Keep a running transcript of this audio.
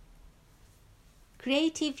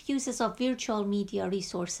creative uses of virtual media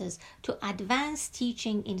resources to advance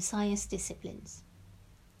teaching in science disciplines.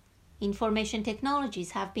 Information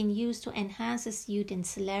technologies have been used to enhance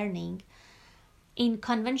students' learning in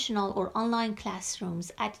conventional or online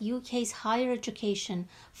classrooms at UK's higher education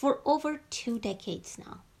for over 2 decades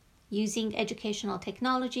now. Using educational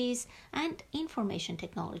technologies and information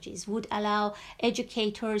technologies would allow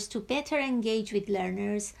educators to better engage with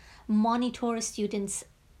learners, monitor students'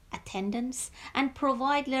 attendance, and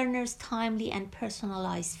provide learners timely and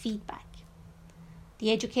personalized feedback.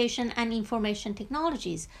 The education and information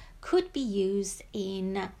technologies could be used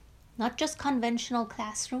in not just conventional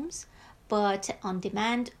classrooms, but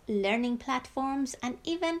on-demand learning platforms and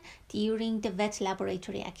even during the wet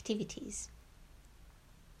laboratory activities.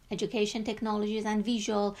 Education technologies and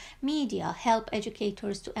visual media help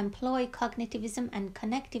educators to employ cognitivism and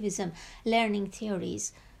connectivism learning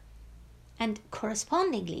theories, and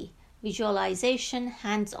correspondingly, visualization,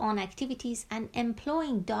 hands-on activities, and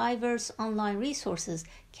employing diverse online resources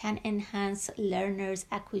can enhance learners'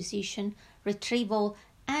 acquisition, retrieval,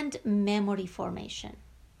 and memory formation.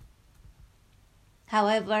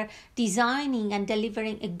 However, designing and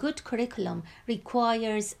delivering a good curriculum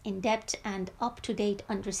requires in-depth and up-to-date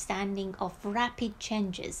understanding of rapid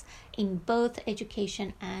changes in both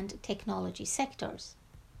education and technology sectors.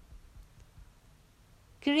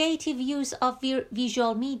 Creative use of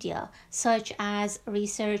visual media, such as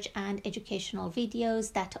research and educational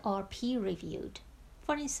videos that are peer-reviewed,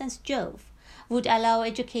 for instance Jove, would allow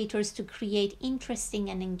educators to create interesting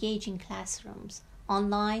and engaging classrooms,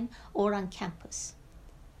 online or on campus.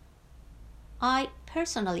 I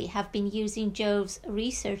personally have been using Jove's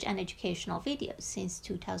research and educational videos since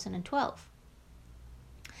 2012.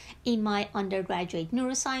 In my undergraduate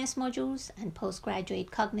neuroscience modules and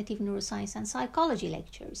postgraduate cognitive neuroscience and psychology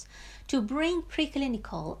lectures to bring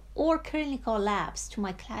preclinical or clinical labs to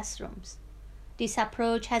my classrooms. This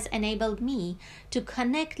approach has enabled me to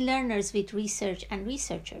connect learners with research and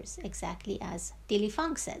researchers, exactly as Dilly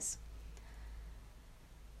Funk says.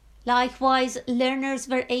 Likewise, learners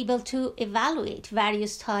were able to evaluate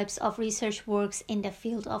various types of research works in the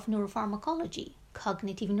field of neuropharmacology,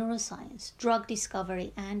 cognitive neuroscience, drug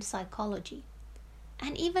discovery, and psychology,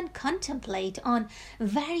 and even contemplate on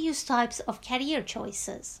various types of career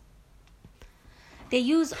choices. The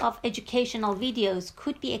use of educational videos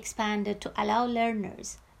could be expanded to allow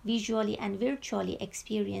learners visually and virtually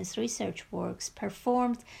experience research works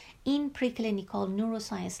performed in preclinical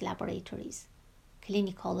neuroscience laboratories,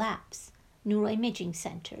 clinical labs, neuroimaging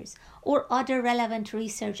centers, or other relevant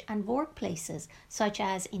research and workplaces such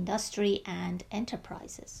as industry and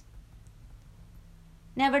enterprises.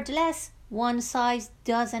 Nevertheless, one size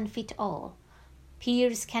doesn't fit all.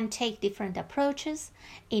 Peers can take different approaches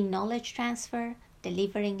in knowledge transfer,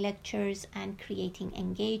 delivering lectures, and creating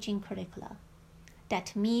engaging curricula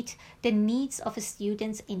that meet the needs of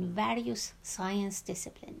students in various science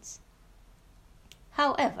disciplines.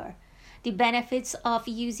 However, the benefits of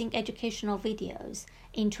using educational videos,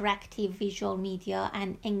 interactive visual media,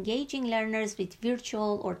 and engaging learners with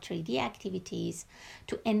virtual or 3D activities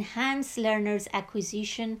to enhance learners'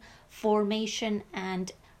 acquisition, formation,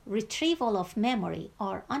 and retrieval of memory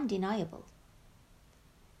are undeniable.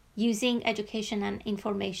 Using education and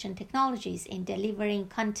information technologies in delivering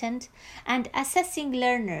content and assessing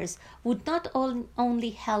learners would not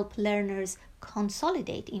only help learners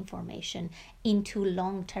consolidate information into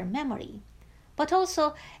long-term memory, but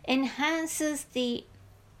also enhances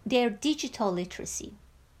their digital literacy.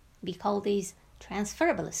 We call these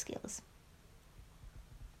transferable skills.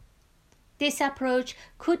 This approach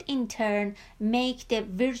could in turn make the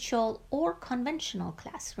virtual or conventional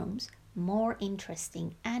classrooms more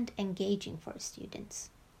interesting and engaging for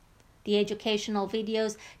students. The educational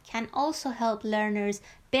videos can also help learners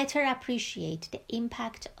better appreciate the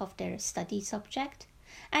impact of their study subject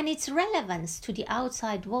and its relevance to the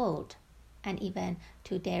outside world and even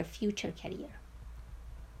to their future career.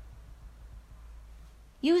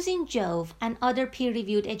 Using Jove and other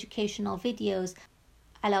peer-reviewed educational videos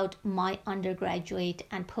allowed my undergraduate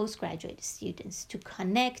and postgraduate students to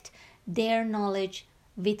connect their knowledge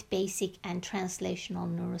with basic and translational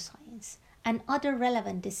neuroscience and other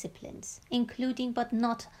relevant disciplines, including but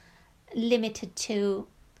not limited to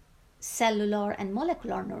cellular and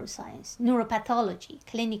molecular neuroscience, neuropathology,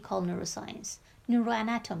 clinical neuroscience,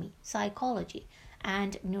 neuroanatomy, psychology,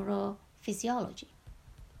 and neurophysiology.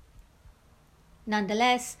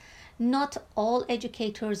 Nonetheless, not all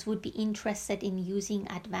educators would be interested in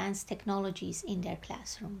using advanced technologies in their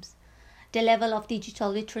classrooms. The level of digital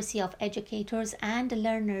literacy of educators and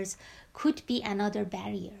learners could be another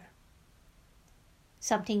barrier.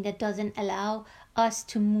 something that doesn't allow us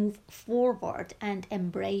to move forward and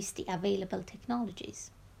embrace the available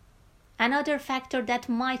technologies. Another factor that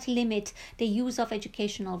might limit the use of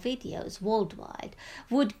educational videos worldwide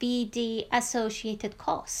would be the associated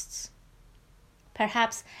costs.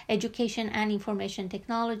 Perhaps education and information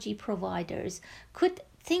technology providers could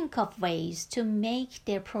think of ways to make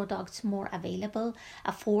their products more available,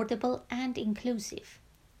 affordable, and inclusive,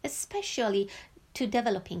 especially to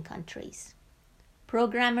developing countries.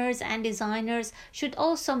 Programmers and designers should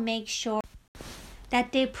also make sure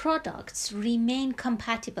that their products remain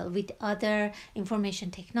compatible with other information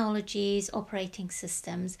technologies, operating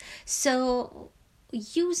systems, so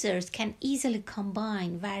users can easily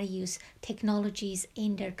combine various technologies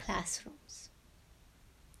in their classrooms.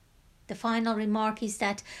 The final remark is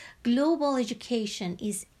that global education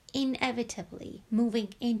is inevitably moving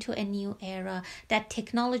into a new era, that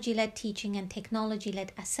technology-led teaching and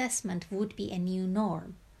technology-led assessment would be a new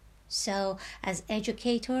norm. So, as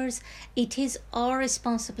educators, it is our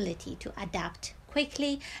responsibility to adapt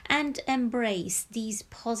quickly and embrace these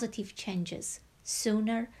positive changes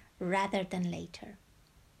sooner rather than later.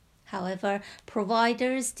 However,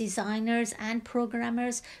 providers, designers, and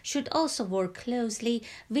programmers should also work closely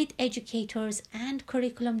with educators and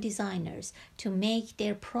curriculum designers to make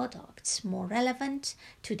their products more relevant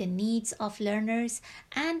to the needs of learners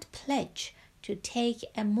and pledge to take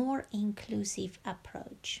a more inclusive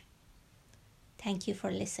approach. Thank you for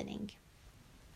listening.